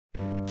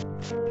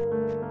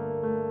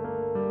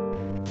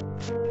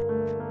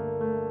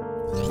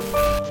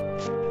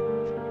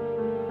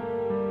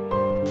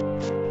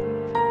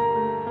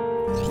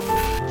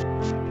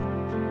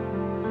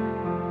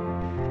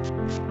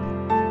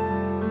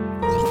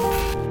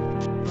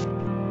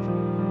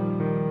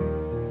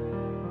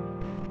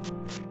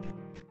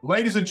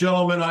Ladies and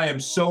gentlemen, I am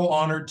so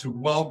honored to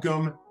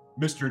welcome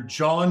Mr.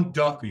 John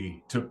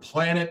Duffy to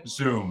Planet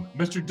Zoom.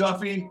 Mr.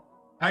 Duffy,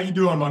 how you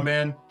doing, my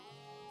man?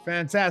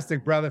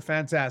 Fantastic, brother.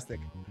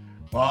 Fantastic.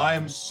 Well, I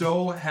am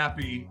so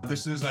happy.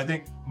 This is, I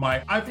think,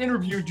 I've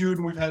interviewed you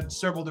and we've had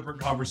several different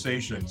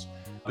conversations,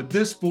 but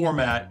this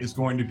format is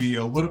going to be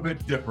a little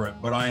bit different,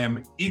 but I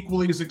am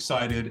equally as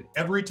excited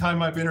every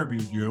time I've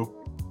interviewed you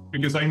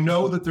because I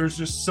know that there's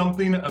just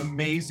something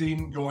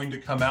amazing going to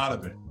come out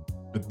of it.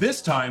 But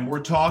this time we're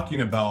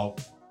talking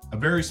about a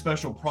very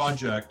special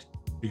project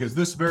because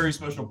this very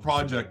special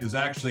project is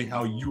actually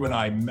how you and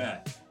I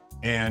met.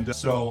 And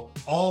so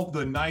all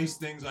the nice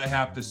things I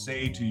have to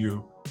say to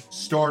you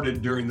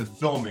started during the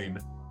filming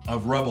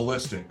of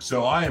Rebelistic.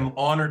 So I am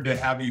honored to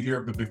have you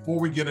here. But before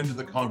we get into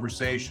the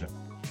conversation,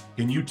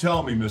 can you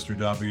tell me, Mr.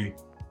 Duffy,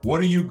 what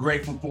are you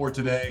grateful for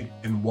today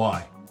and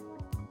why?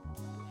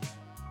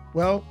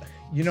 Well,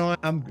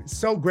 I'm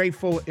so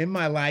grateful in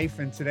my life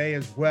and today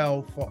as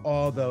well for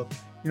all the,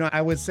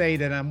 I would say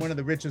that I'm one of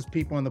the richest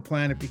people on the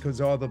planet because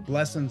of all the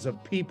blessings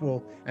of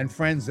people and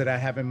friends that I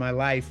have in my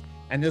life.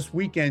 And this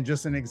weekend,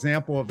 just an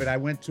example of it, I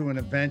went to an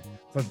event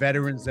for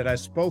veterans that I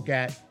spoke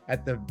at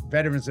the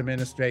Veterans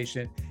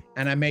Administration,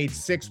 and I made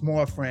 6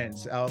 more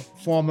friends,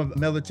 former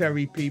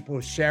military people,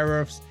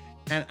 sheriffs.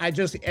 And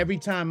every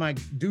time I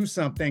do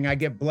something, I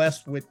get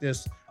blessed with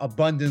this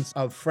abundance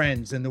of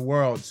friends in the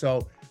world.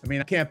 So,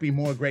 I can't be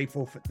more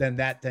grateful than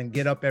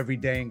get up every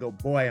day and go,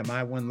 boy, am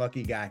I one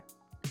lucky guy.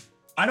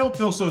 I don't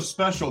feel so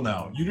special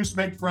now. You just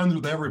make friends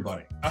with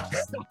everybody.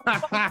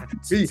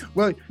 See,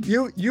 well,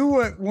 you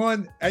were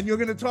one, and you're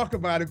going to talk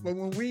about it, but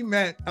when we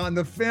met on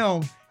the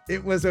film,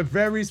 it was a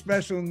very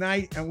special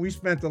night, and we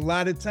spent a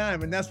lot of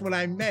time, and that's what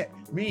I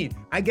mean.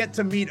 I get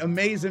to meet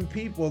amazing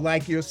people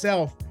like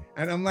yourself,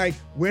 and I'm like,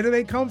 where do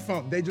they come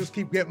from? They just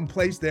keep getting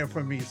placed there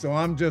for me. So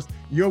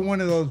you're one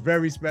of those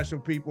very special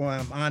people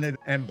I'm honored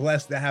and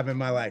blessed to have in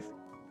my life.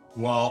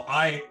 Well,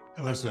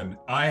 listen,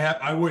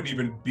 I wouldn't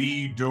even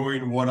be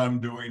doing what I'm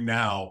doing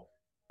now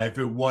if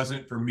it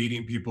wasn't for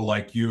meeting people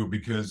like you,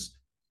 because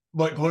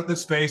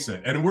let's face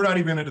it, and we're not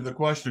even into the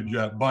question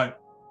yet, but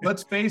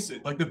let's face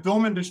it, like the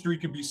film industry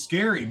can be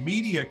scary.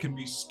 Media can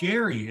be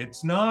scary.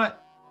 It's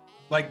not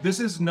like,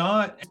 these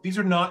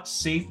are not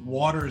safe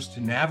waters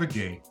to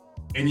navigate.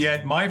 And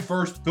yet my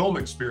first film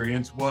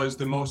experience was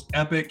the most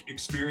epic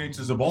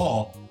experiences of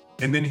all.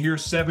 And then here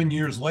 7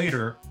 years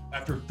later,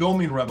 after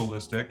filming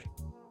Rebelistic,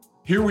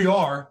 here we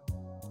are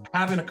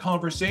having a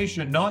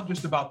conversation, not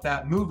just about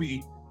that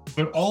movie,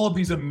 but all of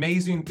these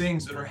amazing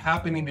things that are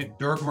happening in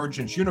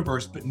 �𝐤𝐚𝐢𝐥's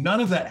universe. But none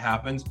of that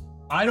happens.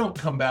 I don't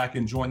come back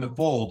and join the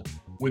fold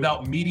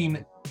without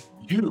meeting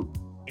you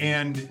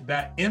and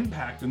that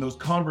impact in those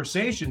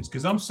conversations.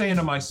 Because I'm saying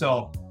to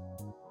myself,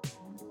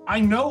 I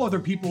know other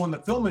people in the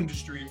film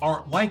industry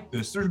aren't like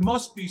this. There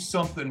must be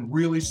something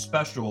really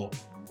special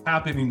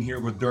happening here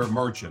with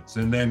𝐤𝐚𝐚𝐢𝐥.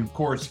 And then, of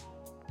course,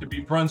 to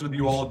be friends with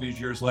you all of these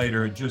years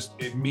later,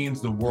 it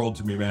means the world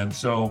to me, man.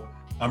 So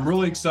I'm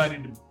really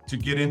excited to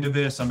get into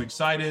this. I'm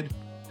excited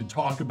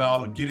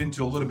to get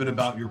into a little bit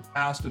about your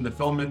past in the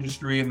film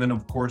industry, and then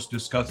of course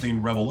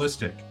discussing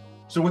Rebelistic.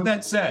 So with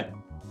that said,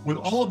 with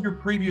all of your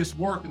previous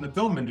work in the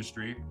film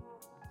industry,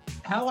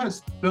 how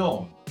has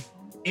film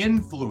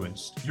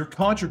influenced your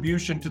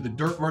contribution to the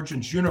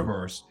𝐤𝐚𝐚𝐢𝐥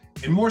universe,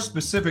 and more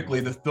specifically,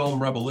 the film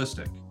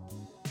Rebelistic?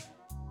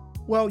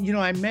 Well,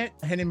 I met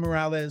Henry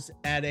Morales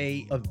at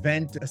a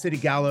city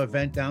gala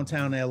event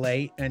downtown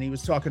LA, and he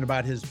was talking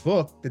about his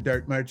book, The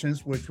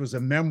𝐤𝐚𝐚𝐢𝐥, which was a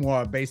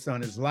memoir based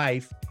on his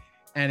life.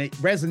 And it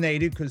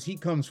resonated because he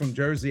comes from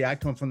Jersey, I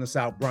come from the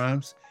South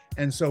Bronx.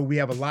 And so we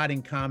have a lot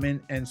in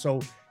common. And so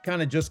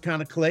kind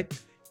of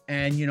clicked.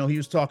 And, he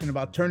was talking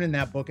about turning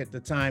that book at the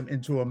time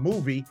into a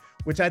movie,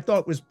 which I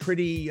thought was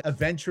pretty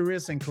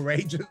adventurous and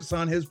courageous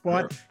on his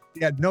part. Sure.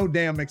 He had no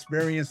damn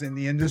experience in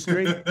the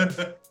industry.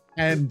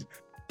 And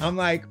I'm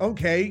like,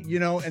 okay,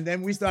 and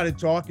then we started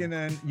talking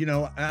and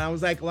I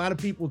was like, a lot of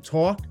people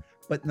talk,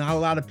 but not a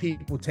lot of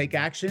people take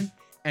action.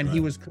 And Right. He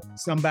was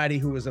somebody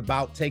who was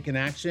about taking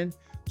action.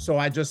 So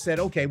I just said,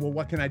 okay, well,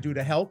 what can I do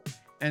to help?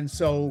 And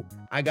so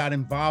I got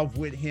involved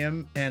with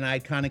him, and I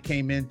kind of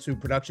came into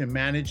production,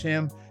 manage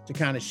him to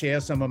kind of share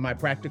some of my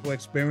practical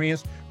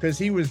experience, because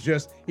he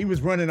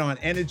was running on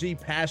energy,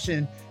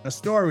 passion, a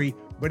story,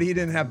 but he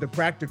didn't have the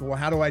practical.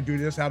 How do I do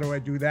this? How do I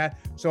do that?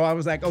 So I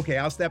was like, okay,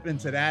 I'll step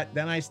into that.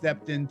 Then I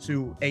stepped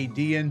into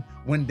ADing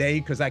one day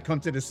because I come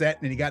to the set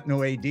and he got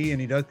no AD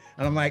and he does.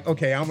 And I'm like,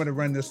 okay, I'm going to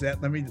run the set.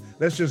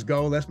 Let's just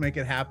go. Let's make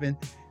it happen.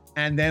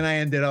 And then I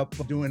ended up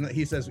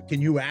he says,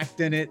 can you act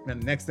in it?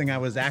 And the next thing I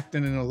was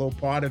acting in a little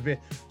part of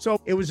it.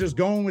 So it was just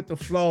going with the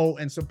flow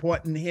and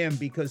supporting him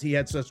because he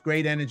had such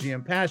great energy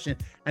and passion.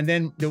 And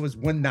then there was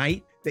one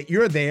night that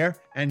you're there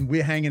and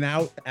we're hanging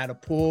out at a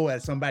pool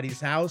at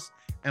somebody's house.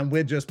 And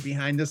we're just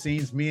behind the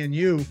scenes, me and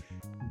you,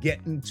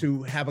 getting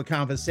to have a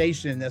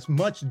conversation that's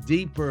much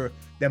deeper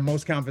than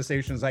most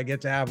conversations I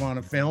get to have on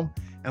a film.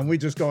 And we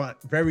just go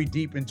very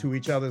deep into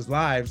each other's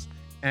lives.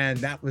 And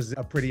that was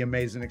a pretty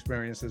amazing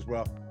experience as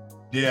well.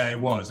 Yeah, it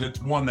was.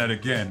 It's one that,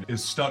 again,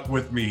 is stuck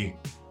with me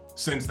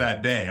since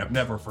that day. I've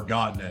never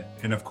forgotten it.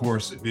 And of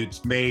course,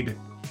 it's made,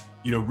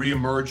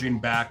 reemerging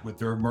back with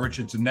their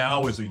merchants. And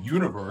now as a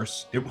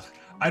universe,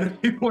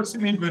 it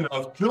wasn't even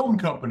a film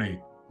company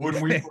when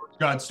we first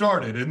got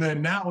started. And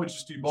then now it's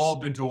just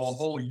evolved into a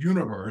whole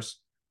universe,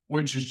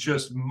 which is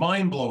just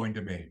mind blowing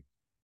to me.